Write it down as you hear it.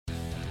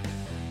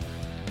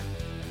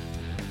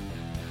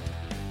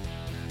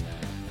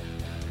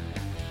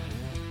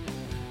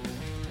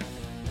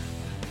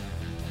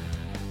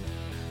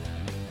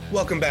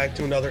Welcome back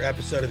to another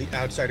episode of the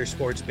Outsider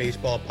Sports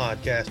Baseball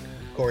Podcast.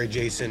 Corey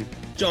Jason,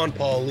 John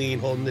Pauline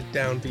holding it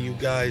down for you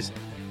guys.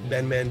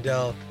 Ben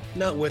Mandel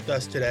not with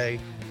us today,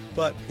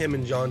 but him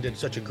and John did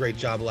such a great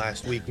job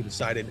last week. We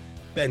decided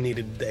Ben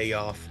needed a day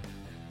off.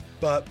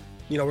 But,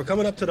 we're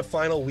coming up to the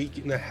final week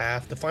and a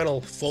half, the final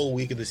full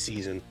week of the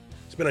season.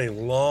 It's been a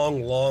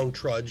long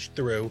trudge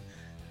through.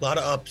 A lot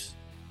of ups,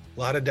 a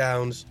lot of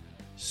downs,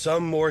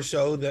 some more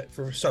so that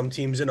for some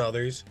teams than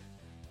others.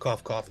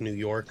 Cough, cough, New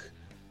York.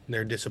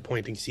 Their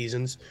disappointing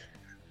seasons,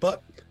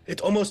 but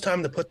it's almost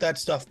time to put that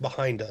stuff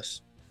behind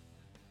us.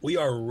 We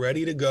are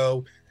ready to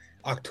go.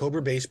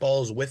 October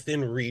baseball is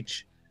within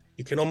reach.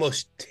 You can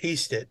almost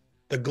taste it,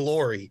 the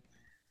glory.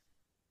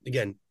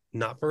 Again,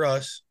 not for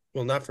us.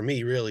 Well, not for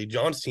me, really.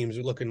 John's team's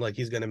looking like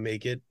he's going to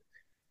make it.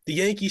 The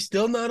Yankees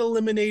still not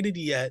eliminated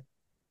yet,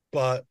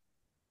 but,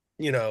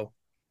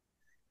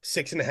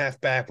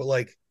 6.5 back, but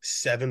like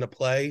 7 to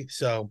play.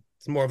 So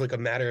it's more of like a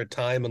matter of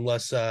time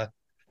unless a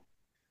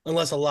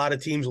lot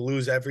of teams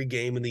lose every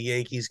game and the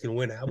Yankees can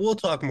win. We'll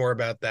talk more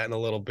about that in a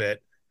little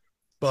bit.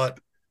 But,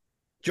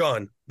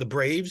 John, the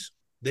Braves,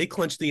 they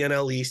clinched the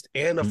NL East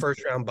and a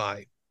first-round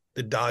bye.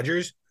 The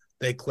Dodgers,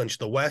 they clinched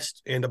the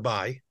West and a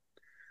bye.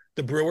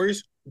 The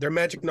Brewers, their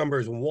magic number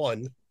is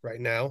 1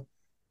 right now,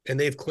 and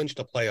they've clinched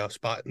a playoff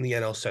spot in the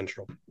NL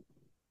Central.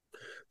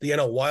 The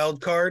NL wild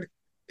card,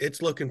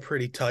 it's looking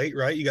pretty tight,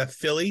 right? You got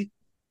Philly.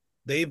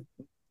 They've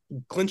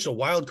clinched a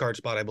wild card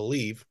spot, I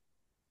believe.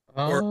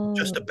 Or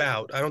just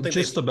about. I don't think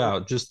just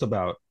about.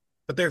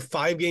 But they're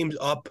 5 games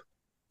up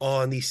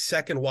on the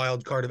second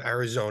wild card of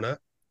Arizona.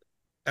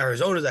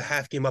 Arizona's a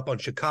half game up on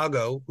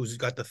Chicago, who's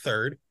got the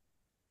third.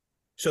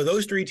 So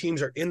those 3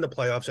 teams are in the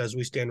playoffs as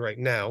we stand right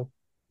now.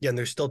 Again,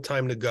 there's still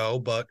time to go,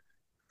 but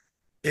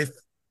if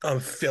I'm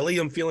Philly,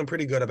 I'm feeling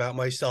pretty good about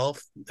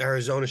myself.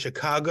 Arizona,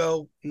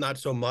 Chicago, not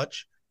so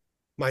much.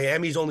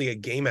 Miami's only a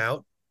game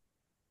out.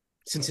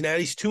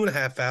 Cincinnati's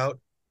 2.5 out.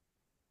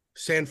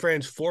 San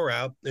Fran's 4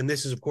 out, and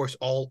this is, of course,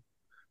 all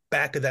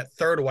back of that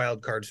third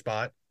wild card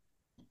spot.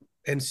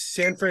 And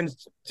San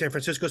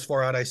Francisco's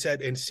 4 out, I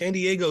said, and San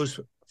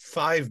Diego's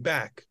 5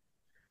 back.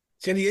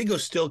 San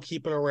Diego's still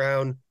keeping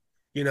around,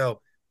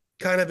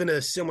 kind of in a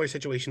similar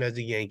situation as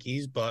the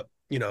Yankees, but,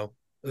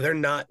 they're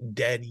not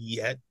dead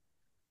yet.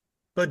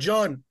 But,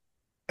 John,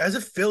 as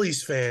a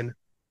Phillies fan,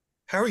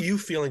 how are you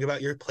feeling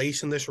about your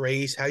place in this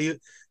race? How you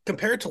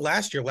compare it to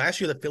last year? Last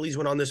year, the Phillies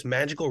went on this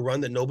magical run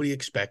that nobody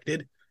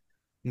expected.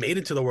 Made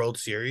it to the World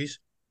Series.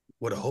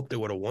 Would have hoped they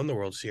would have won the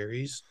World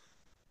Series.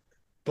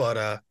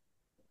 But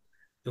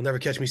you'll never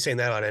catch me saying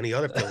that on any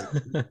other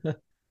film.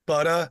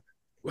 But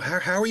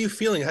how are you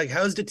feeling? Like,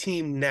 how's the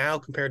team now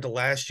compared to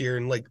last year?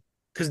 And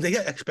because they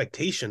got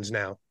expectations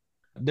now.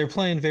 They're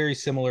playing very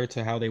similar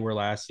to how they were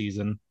last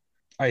season.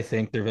 I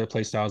think their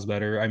play style is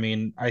better. I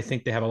mean, I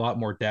think they have a lot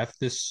more depth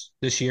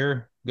this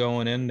year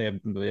going in. They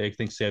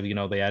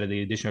added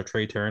the addition of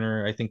Trey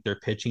Turner. I think their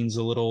pitching's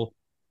a little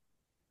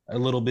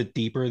bit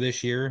deeper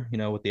this year,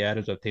 with the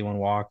addition of Taijuan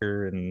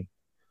Walker and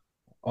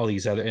all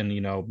these other,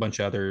 and, a bunch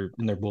of other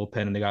in their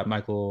bullpen, and they got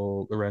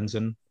Michael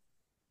Lorenzen.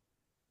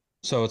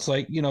 So it's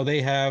like,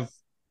 they have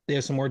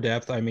some more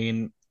depth. I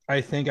mean,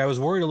 I think I was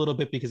worried a little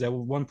bit because at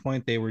one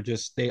point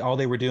all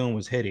they were doing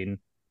was hitting,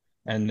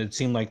 and it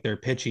seemed like their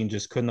pitching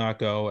just could not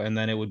go. And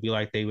then it would be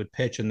like they would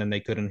pitch and then they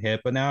couldn't hit.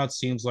 But now it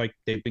seems like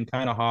they've been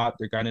kind of hot.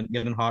 They're kind of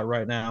getting hot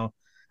right now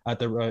at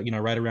the,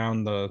 right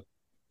around the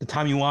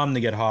time you want them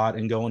to get hot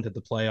and go into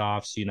the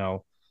playoffs,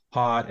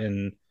 hot.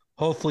 And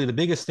hopefully the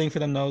biggest thing for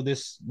them, though,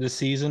 this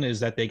season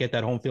is that they get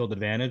that home field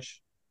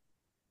advantage.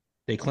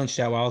 They clinch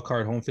that wild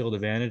card home field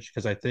advantage,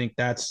 because I think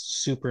that's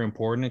super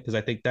important, because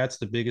I think that's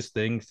the biggest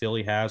thing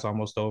Philly has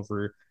almost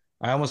over.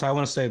 I want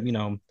to say,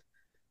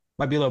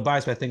 might be a little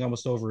biased, but I think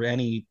almost over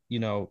any,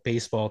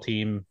 baseball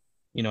team,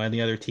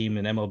 any other team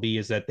in MLB,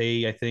 is that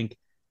I think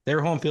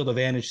their home field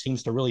advantage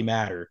seems to really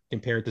matter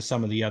compared to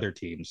some of the other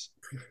teams.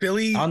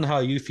 Philly, I don't know how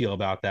you feel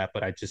about that,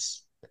 but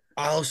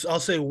I'll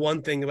say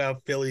one thing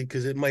about Philly,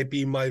 because it might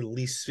be my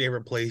least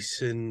favorite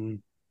place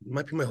in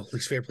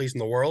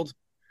the world.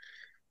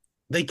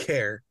 They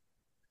care.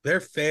 Their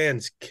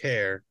fans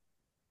care.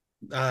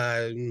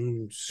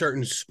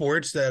 Certain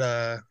sports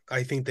that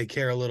I think they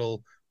care a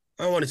little.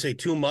 I don't want to say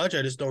too much.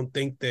 I just don't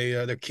think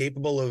they're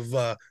capable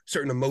of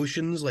certain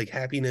emotions like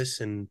happiness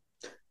and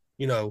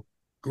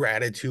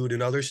gratitude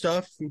and other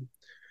stuff.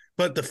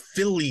 But the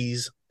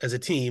Phillies as a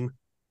team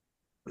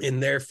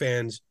and their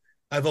fans,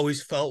 I've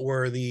always felt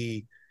were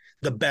the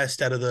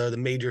best out of the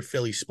major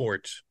Philly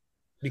sports,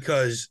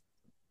 because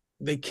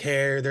they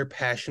care, they're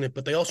passionate,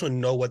 but they also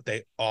know what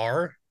they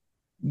are.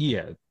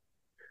 Yeah.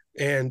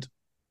 And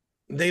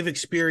they've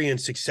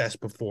experienced success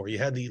before. You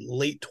had the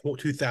late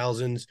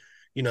 2000s,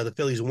 the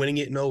Phillies winning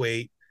it in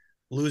 08,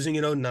 losing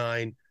in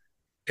 09,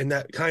 and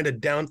that kind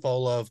of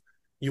downfall of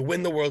you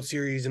win the World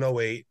Series in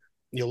 08,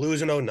 you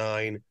lose in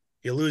 09,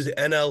 you lose the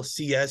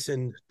NLCS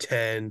in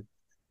 10,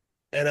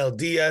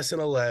 NLDS in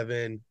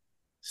 11,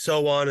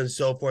 so on and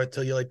so forth,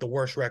 till you're the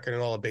worst record in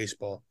all of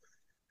baseball.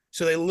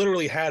 So they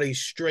literally had a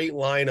straight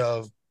line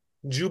of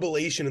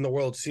jubilation in the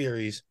World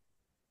Series,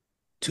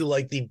 to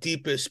like the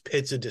deepest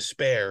pits of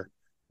despair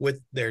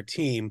with their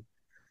team.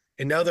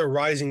 And now they're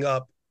rising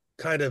up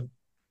kind of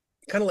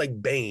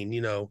like Bane,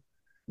 you know.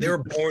 They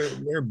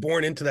were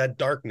born into that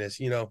darkness,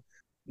 you know.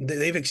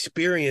 They've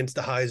experienced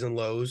the highs and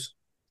lows.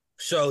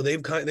 So they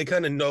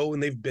kind of know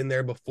and they've been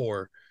there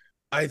before.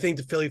 I think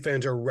the Philly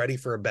fans are ready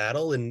for a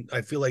battle, and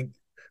I feel like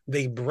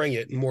they bring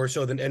it more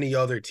so than any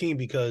other team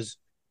because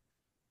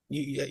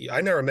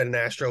I never met an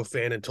Astro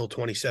fan until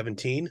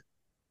 2017.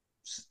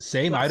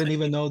 Same. Not I didn't saying,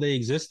 even know they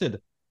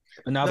existed,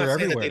 and now not they're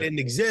saying that they everywhere. didn't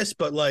exist,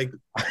 but like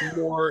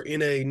more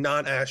in a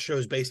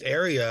non-Astros based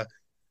area,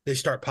 they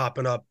start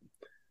popping up.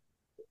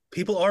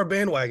 People are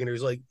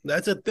bandwagoners, like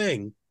that's a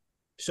thing.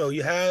 So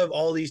you have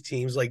all these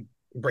teams like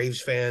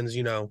Braves fans,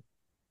 you know,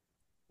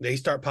 they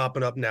start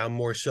popping up now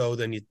more so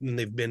than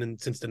they've been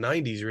since the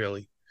 90s,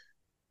 really.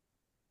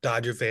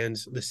 Dodger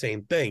fans, the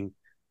same thing.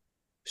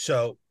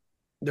 So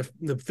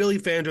the Philly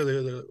fans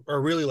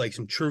are really like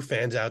some true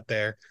fans out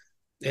there,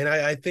 and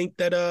I think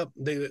that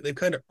they've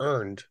kind of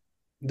earned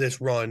this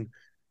run,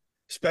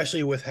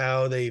 especially with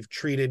how they've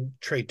treated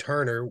Trey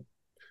Turner,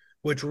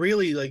 which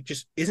really like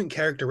just isn't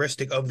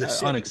characteristic of the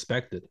city.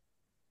 Unexpected.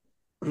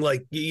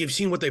 Like you've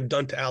seen what they've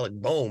done to Alec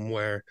Boehm,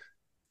 where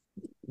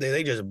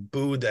they just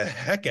booed the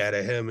heck out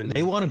of him,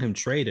 They wanted him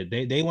traded.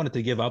 They wanted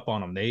to give up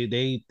on him.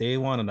 They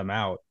wanted him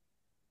out.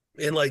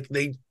 and like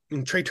they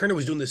and Trey Turner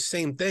was doing the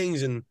same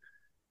things, and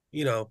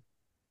you know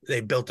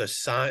they built a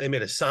sign, they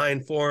made a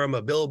sign for him,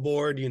 a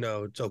billboard. You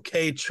know, it's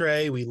okay,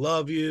 Trey, we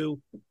love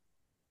you.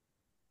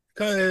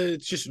 Kind of,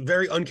 it's just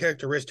very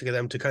uncharacteristic of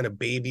them to kind of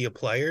baby a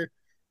player.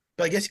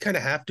 But I guess you kind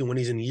of have to when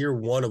he's in year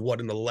one of what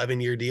an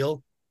 11-year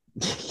deal.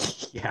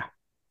 Yeah.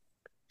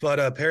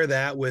 But pair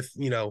that with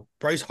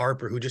Bryce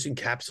Harper, who just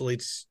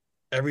encapsulates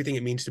everything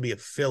it means to be a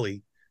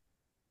Philly.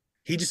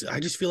 I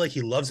just feel like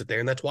he loves it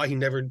there, and that's why he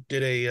never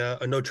did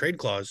a no trade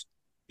clause.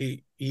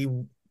 He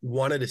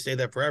wanted to stay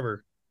there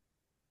forever.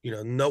 You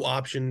know, no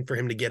option for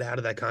him to get out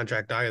of that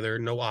contract either.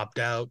 No opt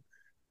out,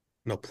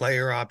 no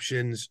player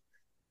options.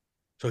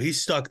 So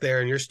he's stuck there,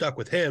 and you're stuck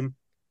with him,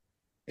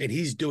 and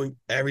he's doing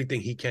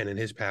everything he can in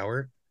his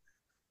power.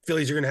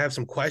 Phillies are going to have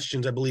some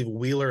questions. I believe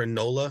Wheeler and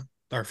Nola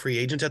are free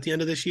agents at the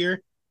end of this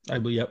year. I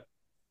believe. Yep.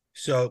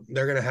 So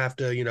they're going to have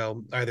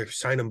to, either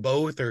sign them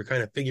both or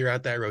kind of figure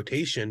out that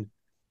rotation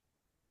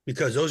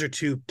because those are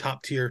two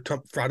top tier,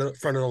 front of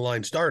the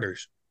line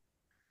starters.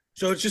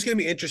 So it's just going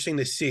to be interesting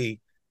to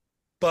see.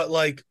 But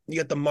like you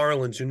got the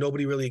Marlins, who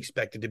nobody really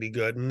expected to be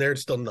good, and they're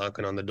still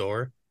knocking on the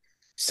door.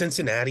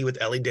 Cincinnati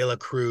with Elly De La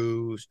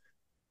Cruz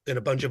and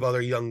a bunch of other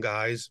young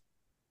guys.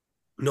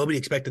 Nobody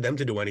expected them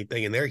to do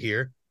anything, and they're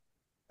here.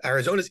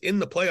 Arizona's in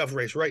the playoff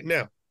race right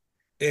now.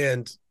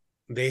 And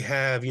they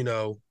have,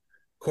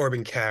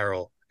 Corbin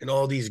Carroll and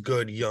all these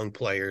good young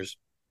players.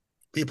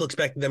 People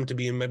expected them to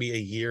be maybe a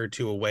year or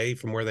two away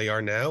from where they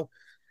are now.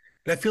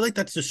 And I feel like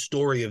that's the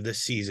story of this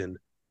season.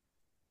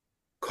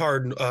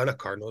 Not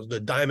Cardinals, the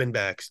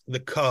Diamondbacks, the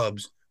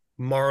Cubs,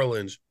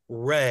 Marlins,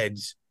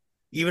 Reds,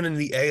 even in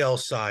the AL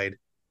side,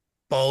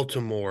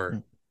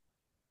 Baltimore,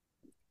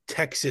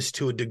 Texas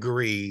to a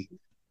degree.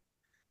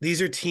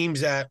 These are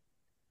teams that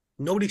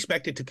nobody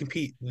expected to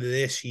compete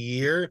this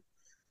year,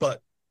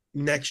 but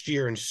next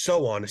year and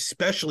so on,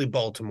 especially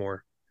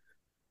Baltimore.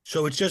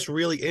 So it's just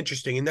really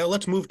interesting. And now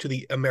let's move to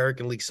the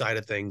American League side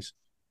of things,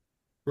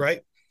 right?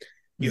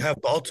 You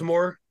have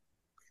Baltimore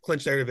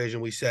clinch their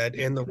division, we said,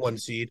 and the 1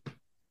 seed.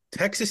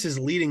 Texas is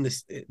leading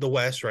the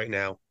West right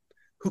now.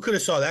 Who could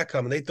have saw that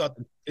coming? They thought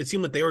it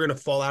seemed like they were going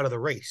to fall out of the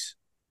race.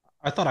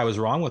 I thought I was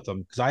wrong with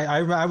them because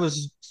I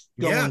was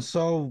going Yeah,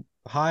 so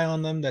high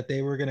on them that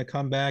they were going to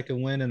come back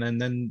and win, and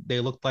then they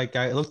it looked like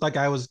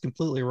I was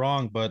completely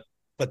wrong, but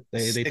but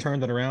they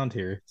turned it around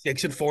here.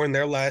 6-4 in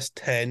their last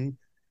 10,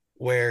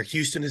 where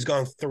Houston has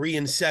gone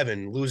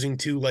 3-7, losing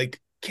to like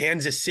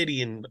Kansas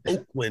City and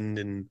Oakland,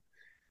 and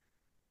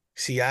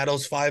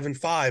Seattle's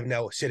 5-5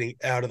 now, sitting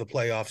out of the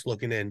playoffs,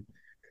 looking in.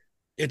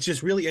 It's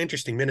just really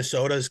interesting.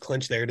 Minnesota's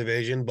clinched their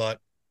division, but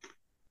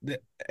the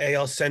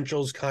AL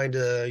Central's kind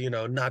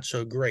of, not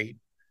so great.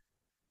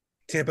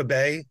 Tampa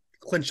Bay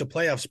clinched a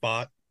playoff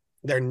spot.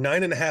 They're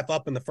 9.5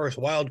 up in the first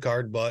wild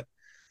card, but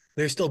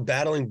they're still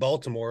battling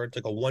Baltimore. It's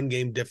like a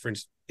 1-game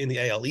difference in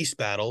the AL East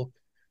battle.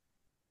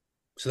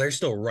 So they're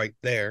still right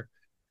there.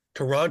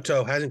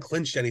 Toronto hasn't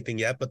clinched anything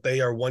yet, but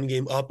they are 1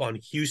 game up on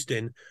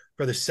Houston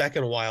for the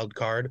second wild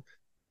card.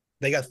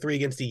 They got 3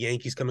 against the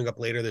Yankees coming up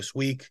later this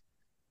week.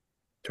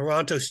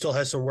 Toronto still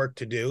has some work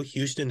to do.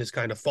 Houston has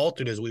kind of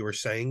faltered, as we were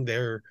saying.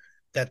 They're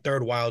that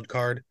third wild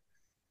card.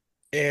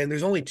 And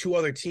there's only 2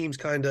 other teams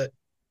kind of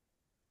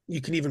you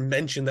can even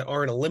mention that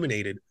aren't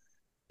eliminated.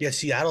 Yeah,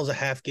 Seattle's a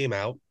half game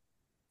out.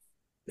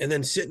 And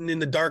then sitting in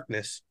the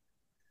darkness,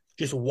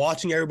 just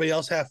watching everybody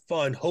else have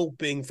fun,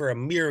 hoping for a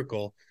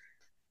miracle.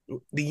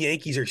 The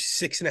Yankees are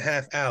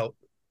 6.5 out.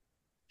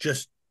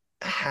 Just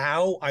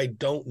how, I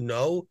don't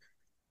know.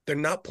 They're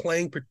not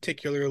playing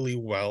particularly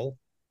well.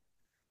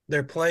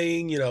 They're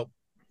playing,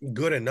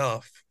 good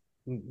enough.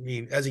 I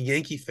mean, as a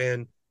Yankee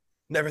fan,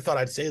 never thought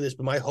I'd say this,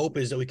 but my hope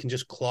is that we can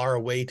just claw our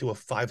way to a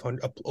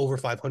over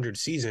 500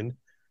 season.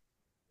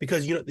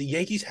 because the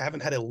Yankees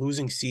haven't had a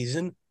losing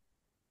season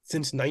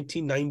since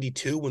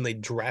 1992 when they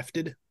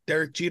drafted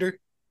Derek Jeter.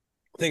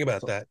 Think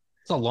about So that.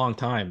 it's a long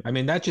time. I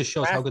mean, that just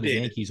shows how good the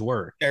Drafted Yankees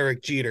were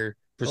Derek Jeter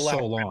for the last so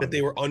time that long.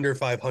 they were under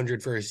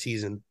 500 for a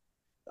season.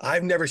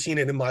 I've never seen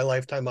it in my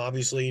lifetime.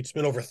 Obviously, it's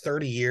been over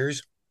 30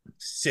 years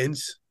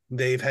since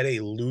they've had a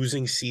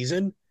losing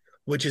season,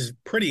 which is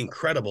pretty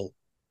incredible.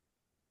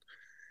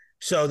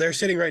 So they're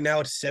sitting right now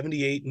at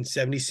 78 and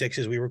 76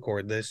 as we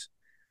record this.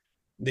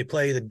 They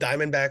play the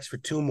Diamondbacks for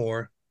two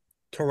more,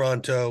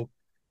 Toronto,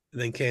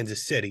 and then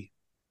Kansas City.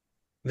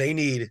 They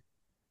need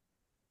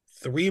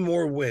three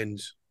more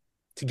wins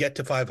to get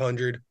to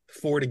 500,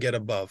 four to get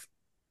above.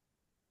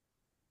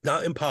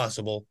 Not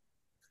impossible.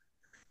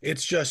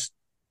 It's just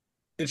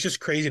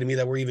crazy to me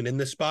that we're even in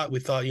this spot. We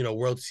thought,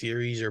 World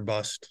Series or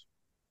bust.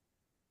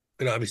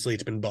 And obviously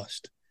it's been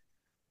bust.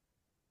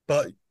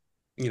 But,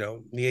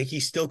 the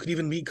Yankees still could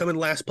even come in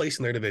last place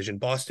in their division.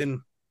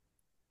 Boston,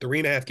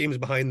 3.5 games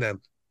behind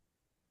them.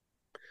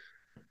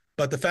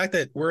 But the fact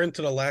that we're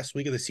into the last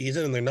week of the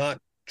season and they're not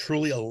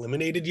truly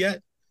eliminated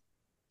yet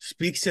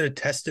speaks to the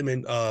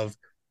testament of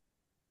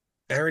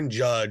Aaron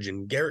Judge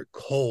and Garrett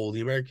Cole,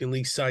 the American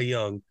League Cy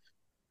Young.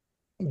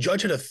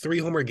 Judge had a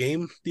 3-homer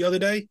game the other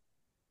day,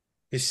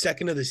 his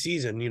second of the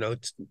season,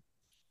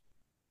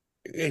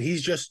 and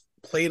he's just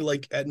played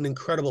like at an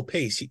incredible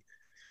pace.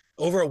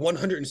 Over a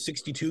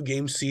 162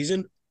 game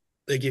season,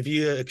 like if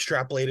you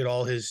extrapolated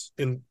all his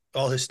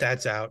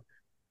stats out,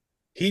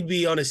 he'd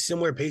be on a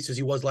similar pace as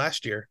he was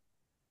last year.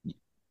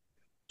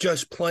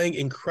 Just playing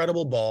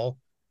incredible ball.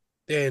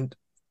 And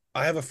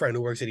I have a friend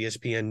who works at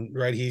ESPN,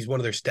 right? He's one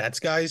of their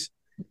stats guys.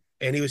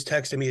 And he was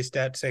texting me a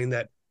stat saying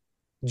that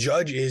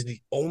Judge is the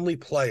only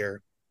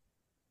player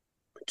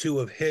to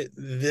have hit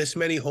this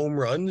many home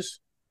runs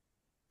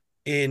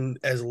in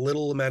as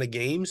little amount of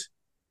games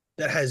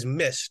that has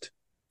missed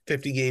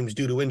 50 games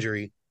due to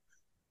injury.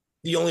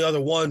 The only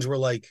other ones were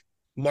like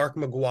Mark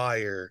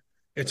McGwire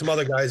and some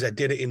other guys that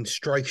did it in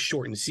strike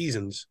shortened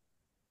seasons.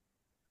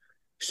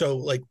 So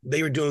like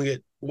they were doing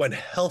it when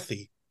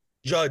healthy.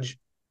 Judge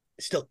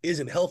still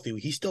isn't healthy.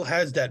 He still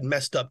has that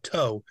messed up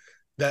toe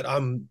that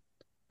I'm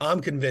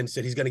convinced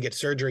that he's going to get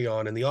surgery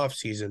on in the off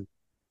season.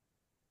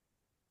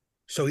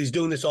 So he's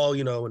doing this all,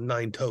 in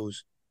 9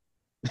 toes.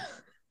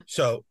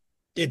 So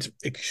it's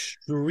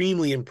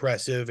extremely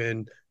impressive.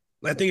 And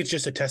I think it's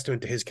just a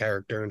testament to his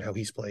character and how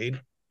he's played.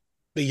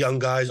 The young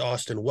guys,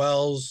 Austin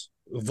Wells,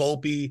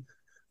 Volpe.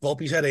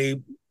 Volpe's had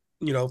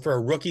for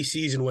a rookie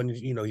season when,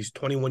 he's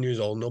 21 years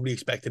old, nobody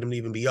expected him to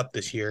even be up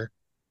this year.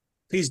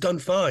 He's done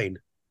fine.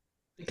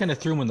 They kind of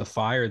threw him in the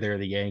fire there,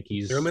 the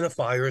Yankees. Threw him in a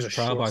fire as a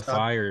trial by shortstop.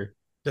 fire.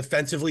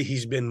 Defensively,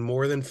 he's been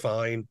more than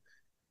fine.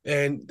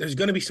 And there's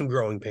going to be some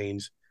growing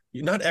pains.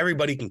 Not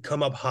everybody can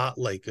come up hot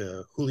like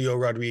Julio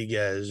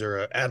Rodriguez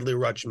or Adley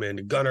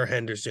Rutschman, Gunnar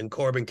Henderson,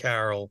 Corbin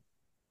Carroll.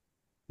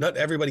 Not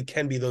everybody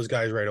can be those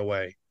guys right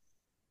away.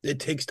 It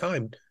takes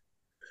time.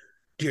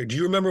 Do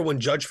you remember when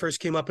Judge first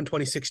came up in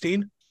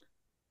 2016?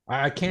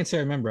 I can't say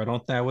I remember. I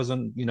don't think I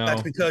wasn't,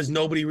 That's because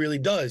nobody really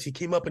does. He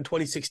came up in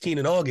 2016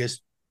 in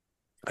August,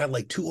 had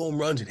like 2 home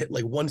runs and hit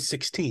like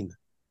 116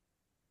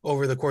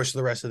 over the course of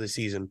the rest of the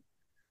season.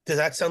 Does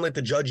that sound like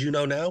the Judge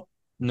now?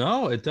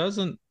 No, it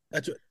doesn't.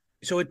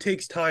 So it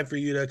takes time for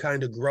you to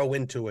kind of grow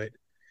into it.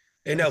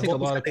 And now I think a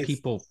lot of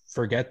people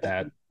forget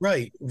that.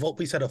 Right.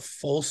 Volpe's had a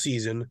full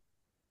season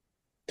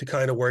to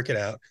kind of work it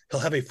out. He'll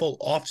have a full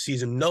off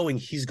season knowing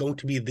he's going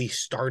to be the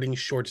starting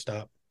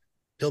shortstop.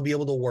 He'll be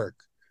able to work.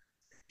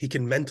 He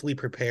can mentally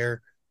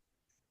prepare.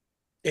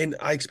 And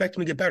I expect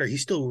him to get better.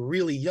 He's still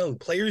really young.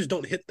 Players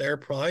don't hit their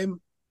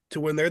prime to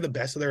when they're the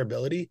best of their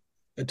ability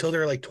until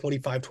they're like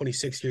 25,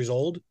 26 years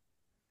old.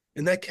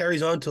 And that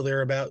carries on till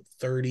they're about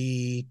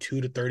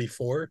 32 to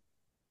 34.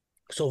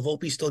 So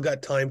Volpe still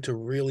got time to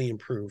really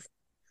improve.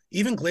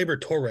 Even Gleyber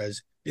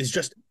Torres is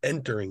just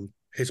entering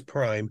his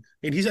prime,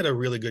 and he's had a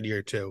really good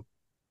year too.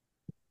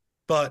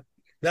 But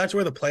that's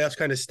where the playoffs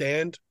kind of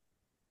stand.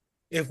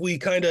 If we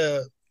kind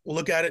of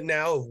look at it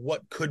now of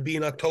what could be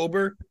in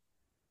October,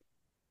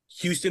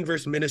 Houston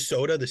versus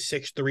Minnesota, the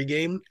 6-3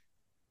 game,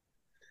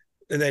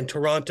 and then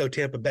Toronto,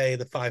 Tampa Bay,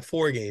 the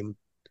 5-4 game.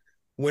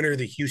 Winner of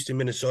the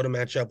Houston-Minnesota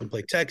matchup would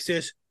play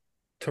Texas.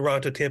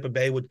 Toronto, Tampa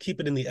Bay would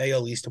keep it in the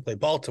AL East and play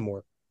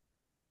Baltimore.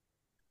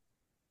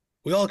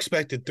 We all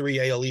expected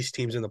 3 AL East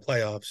teams in the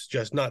playoffs,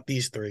 just not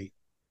these 3.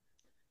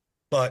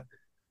 But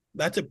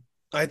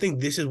I think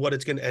this is what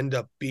it's going to end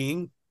up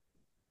being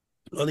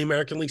on the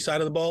American League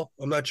side of the ball.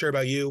 I'm not sure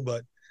about you,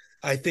 but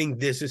I think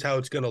this is how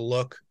it's going to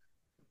look.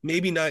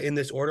 Maybe not in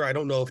this order. I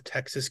don't know if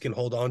Texas can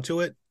hold on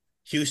to it.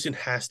 Houston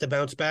has to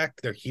bounce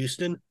back. They're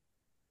Houston.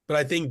 But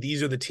I think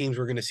these are the teams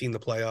we're going to see in the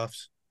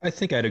playoffs. I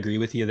think I'd agree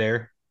with you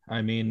there.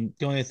 I mean,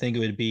 the only thing it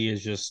would be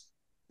is just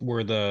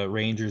were the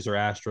Rangers or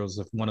Astros,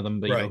 if one of them,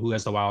 right. Who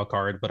has the wild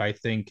card. But I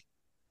think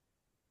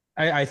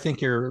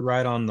you're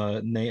right on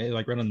the nail,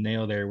 right on the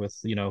nail there with,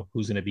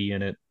 who's going to be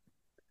in it.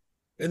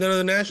 And then on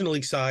the National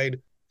League side,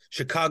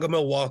 Chicago,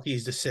 Milwaukee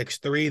is the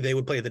 6-3. They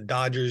would play the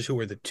Dodgers, who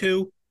are the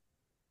 2.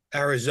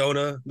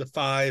 Arizona, the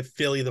 5,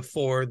 Philly, the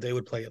 4. They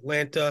would play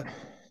Atlanta.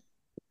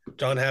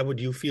 John, how would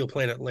you feel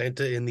playing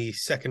Atlanta in the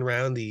second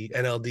round, the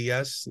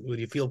NLDS? Would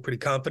you feel pretty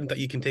confident that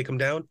you can take them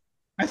down?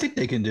 I think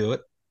they can do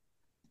it.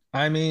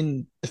 I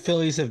mean, the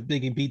Phillies have they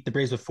beat the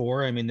Braves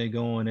before. I mean, they're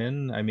going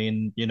in. I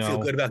mean, Feel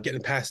good about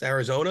getting past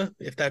Arizona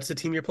if that's the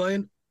team you're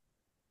playing?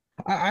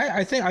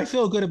 I think I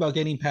feel good about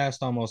getting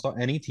past almost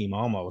any team.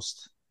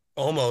 Almost,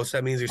 Almost.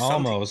 That means there's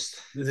some team.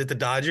 almost. Is it the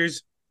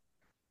Dodgers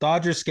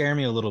Dodgers scare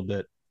me a little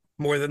bit,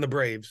 more than the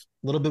Braves?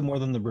 a little bit more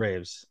than the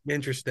Braves.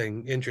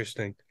 Interesting.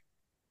 Interesting.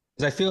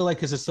 Because I feel like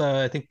because it's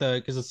I think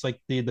because it's like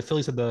the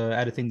Phillies have the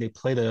added thing they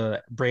play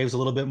the Braves a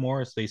little bit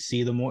more, so they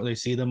see them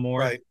more.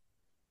 Right.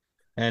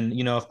 And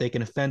if they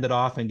can fend it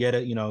off and get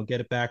it,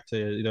 get it back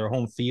to their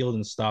home field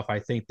and stuff, I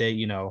think they,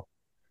 you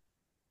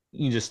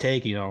can just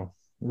take,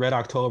 Red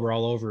October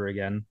all over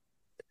again.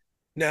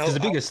 Now, Because the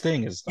biggest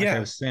thing is, like I yeah,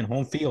 was saying,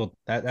 home field.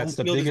 home That's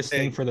the field is biggest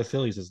thing big. for the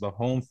Phillies is the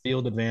home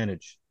field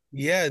advantage.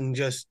 Yeah, and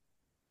just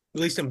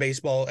at least in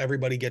baseball,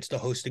 everybody gets to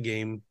host a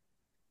game.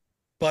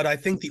 But I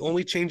think the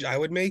only change I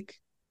would make,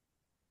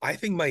 I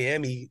think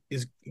Miami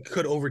is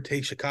could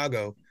overtake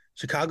Chicago.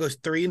 Chicago's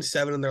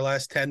 3-7 in their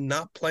last 10,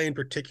 not playing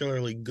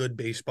particularly good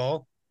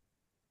baseball.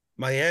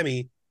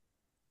 Miami,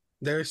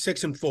 they're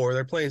 6-4.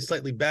 They're playing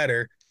slightly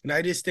better. And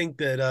I just think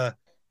that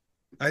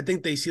I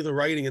think they see the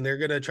writing and they're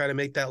gonna try to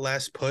make that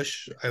last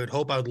push. I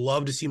would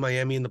love to see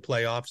Miami in the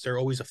playoffs. They're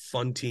always a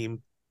fun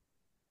team.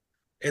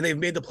 And they've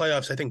made the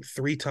playoffs, I think,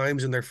 3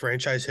 times in their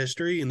franchise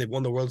history, and they've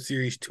won the World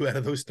Series 2 out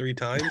of those 3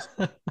 times.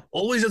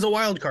 Always as a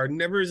wild card,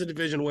 never as a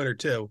division winner,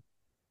 too.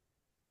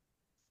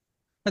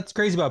 That's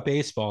crazy about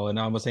baseball. And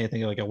almost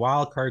anything like a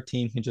wild card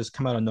team can just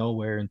come out of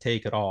nowhere and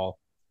take it all.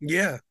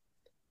 Yeah.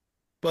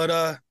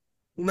 But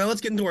now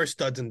let's get into our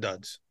studs and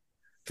duds.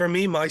 For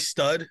me, my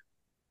stud,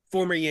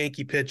 former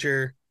Yankee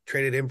pitcher,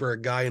 traded in for a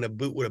guy in a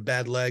boot with a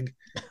bad leg,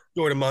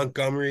 Jordan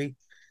Montgomery,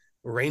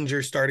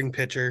 Ranger starting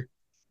pitcher.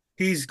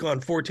 He's gone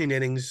 14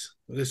 innings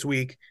this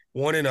week,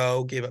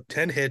 1-0, gave up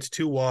 10 hits,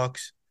 2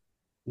 walks,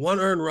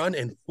 1 earned run,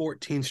 and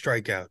 14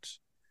 strikeouts.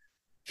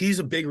 He's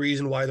a big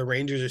reason why the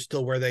Rangers are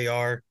still where they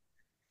are.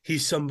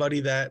 He's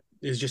somebody that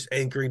is just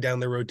anchoring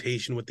down their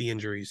rotation with the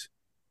injuries.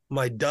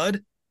 My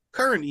dud,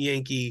 current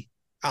Yankee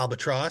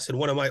albatross, and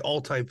one of my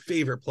all-time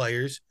favorite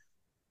players,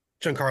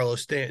 Giancarlo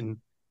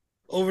Stanton.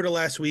 Over the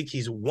last week,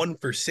 he's 1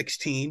 for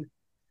 16,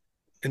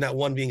 and that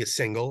one being a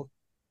single,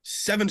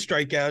 7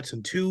 strikeouts,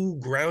 and 2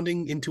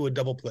 grounding into a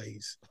double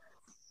plays.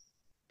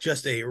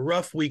 Just a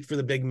rough week for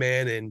the big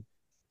man, and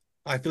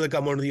I feel like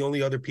I'm one of the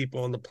only other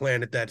people on the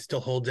planet that still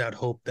holds out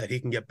hope that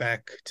he can get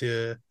back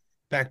to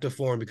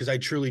form because I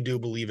truly do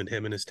believe in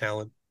him and his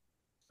talent.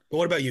 But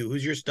what about you?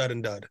 Who's your stud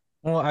and dud?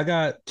 Well, I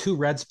got two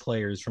Reds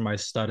players for my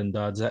stud and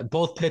duds,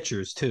 both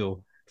pitchers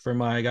too. For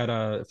my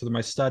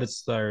stud,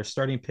 it's our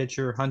starting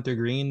pitcher Hunter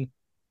Green,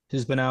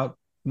 who's been out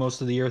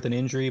most of the year with an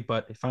injury,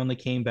 but he finally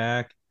came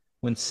back.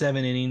 Went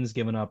 7 innings,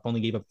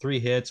 only gave up 3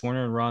 hits, 1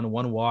 earned run,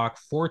 1 walk,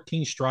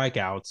 14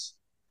 strikeouts,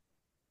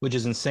 which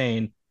is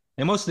insane.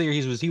 And most of the year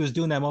he was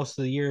doing that most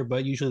of the year,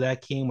 but usually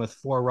that came with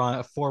 4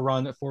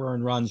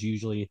 earned runs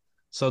usually.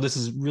 So this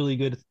is really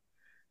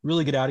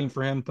good outing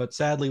for him. But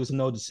sadly, it was a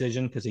no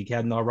decision because he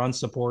had no run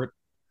support,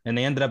 and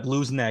they ended up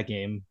losing that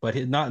game.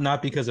 But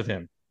not because of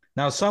him.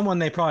 Now, someone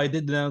they probably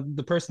did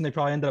the person they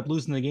probably ended up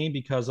losing the game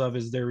because of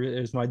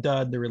is my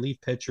dud, the relief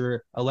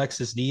pitcher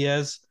Alexis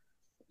Diaz.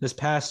 This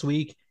past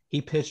week, he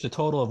pitched a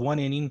total of 1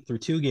 inning through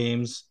 2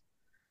 games,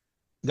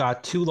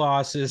 got 2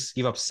 losses,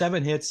 gave up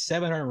 7 hits,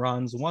 7 earned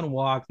runs, 1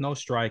 walk, no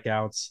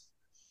strikeouts.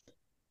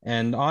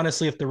 And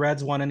honestly, if the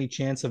Reds want any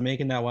chance of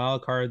making that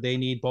wild card, they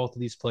need both of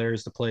these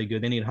players to play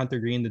good. They need Hunter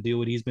Green to do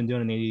what he's been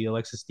doing, and they need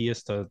Alexis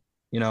Diaz to,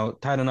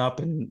 tighten up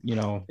and,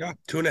 Yeah,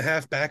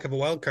 2.5 back of a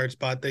wild card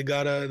spot. They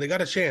got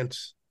a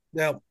chance.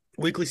 Now,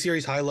 weekly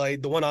series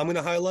highlight. The one I'm going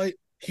to highlight: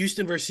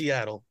 Houston versus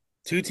Seattle.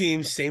 2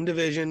 teams, same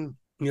division.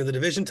 The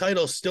division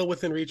title is still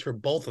within reach for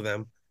both of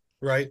them,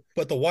 right?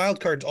 But the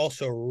wild card's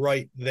also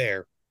right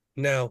there.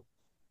 Now,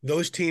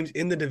 those teams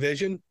in the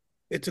division,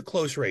 it's a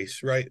close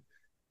race, right?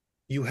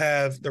 You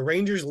have the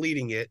Rangers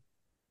leading it.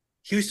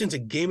 Houston's a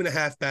game and a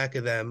half back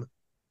of them.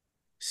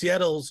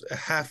 Seattle's a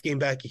half game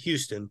back of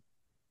Houston.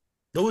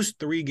 Those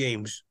 3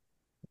 games,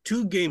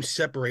 2 games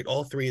separate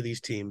all 3 of these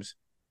teams.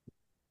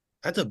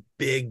 That's a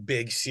big,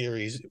 big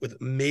series with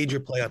major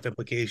playoff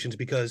implications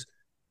because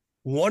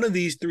one of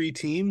these 3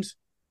 teams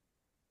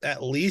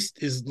at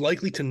least is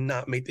likely to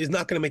is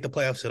not going to make the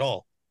playoffs at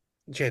all.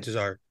 Chances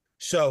are.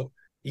 So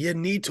you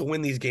need to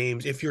win these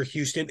games if you're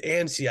Houston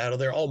and Seattle.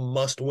 They're all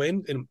must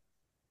win. And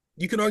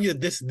you can argue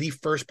that this is the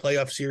first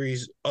playoff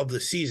series of the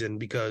season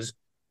because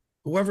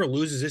whoever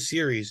loses this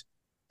series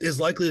is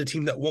likely the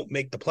team that won't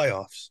make the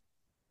playoffs.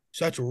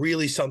 So that's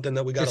really something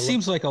that we got it to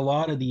seems like a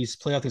lot of these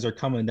playoff things are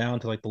coming down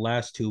to like the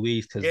last 2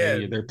 weeks because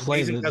they're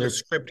playing amazing how the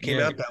script came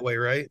out that way,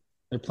 right?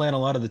 they're playing a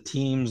lot of the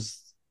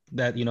teams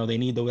that they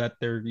need that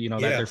they're that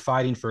they're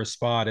fighting for a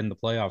spot in the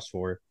playoffs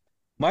for.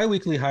 My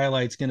weekly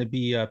highlight's going to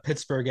be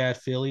Pittsburgh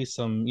at Philly,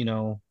 some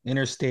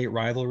interstate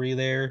rivalry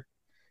there.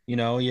 You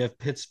know, you have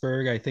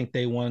Pittsburgh. I think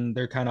they won.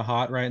 They're kind of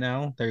hot right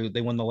now.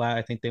 They won the last.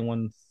 I think they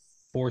won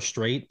four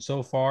straight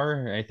so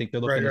far. I think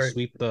they're Right, looking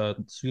to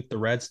right. sweep the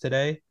Reds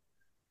today.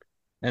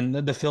 And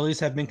the Phillies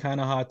have been kind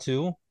of hot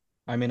too.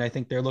 I mean, I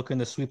think they're looking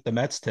to sweep the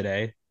Mets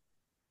today.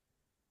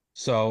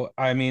 So,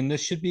 I mean,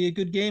 this should be a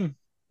good game.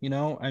 You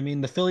know, I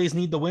mean, the Phillies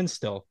need the win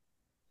still.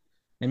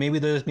 And maybe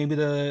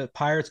the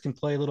Pirates can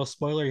play a little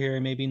spoiler here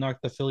and maybe knock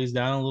the Phillies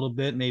down a little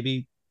bit,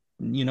 maybe,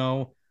 you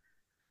know,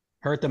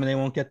 hurt them and they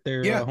won't get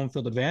their Yeah, home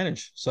field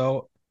advantage.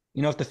 So,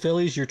 you know, if the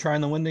Phillies, you're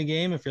trying to win the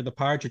game. If you're the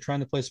Pirates, you're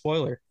trying to play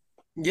spoiler.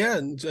 yeah,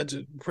 that's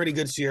a pretty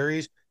good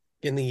series.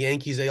 In the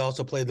Yankees, they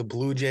also play the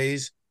Blue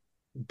Jays,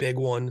 big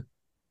one.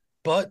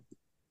 But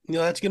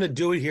that's gonna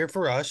do it here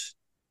for us.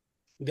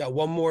 We got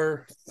one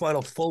more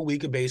final full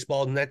week of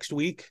baseball next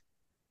week.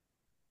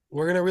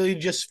 We're gonna really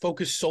just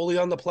focus solely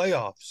on the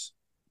playoffs.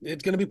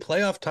 It's gonna be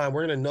playoff time.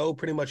 We're gonna know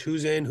pretty much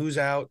who's in, who's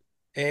out,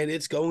 and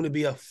it's going to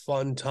be a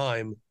fun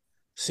time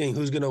seeing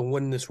who's gonna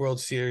win this World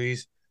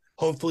Series.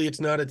 Hopefully, it's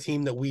not a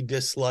team that we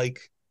dislike.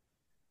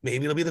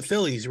 Maybe it'll be the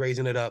Phillies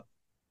raising it up.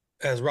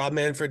 As Rob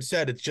Manfred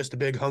said, it's just a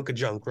big hunk of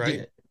junk, right?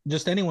 Yeah,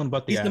 just anyone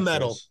but the He's the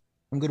metal. Astros.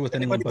 I'm good with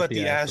anyone Anybody but but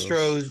the the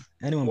Astros. Astros,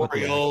 Anyone but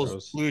the Orioles,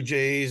 Astros. Blue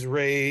Jays,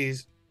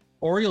 Rays.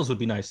 Orioles would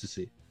be nice to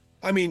see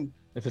I mean,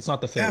 if it's not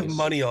the I have Phillies.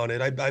 money on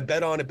it. I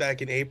bet on it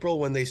back in April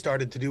when they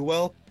started to do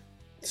well.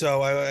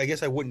 So I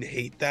guess I wouldn't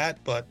hate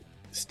that, but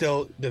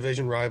still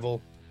division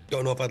rival.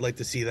 Don't know if I'd like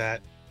to see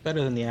that.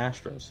 Better than the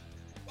Astros.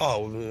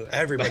 Oh,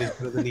 everybody's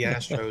better than the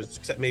Astros,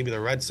 except maybe the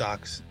Red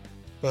Sox.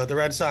 But the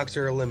Red Sox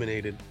are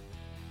eliminated.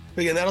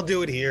 But again, that'll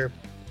do it here.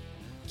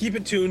 Keep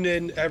it tuned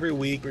in every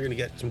week. We're going to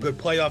get some good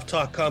playoff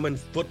talk coming.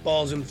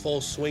 Football's in full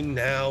swing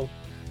now.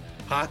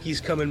 Hockey's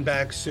coming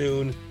back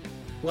soon.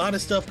 A lot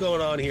of stuff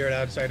going on here at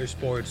Outsider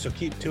Sports, so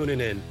keep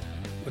tuning in.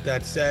 With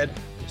that said,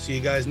 we'll see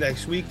you guys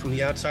next week from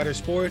the Outsider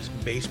Sports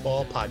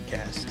Baseball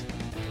Podcast.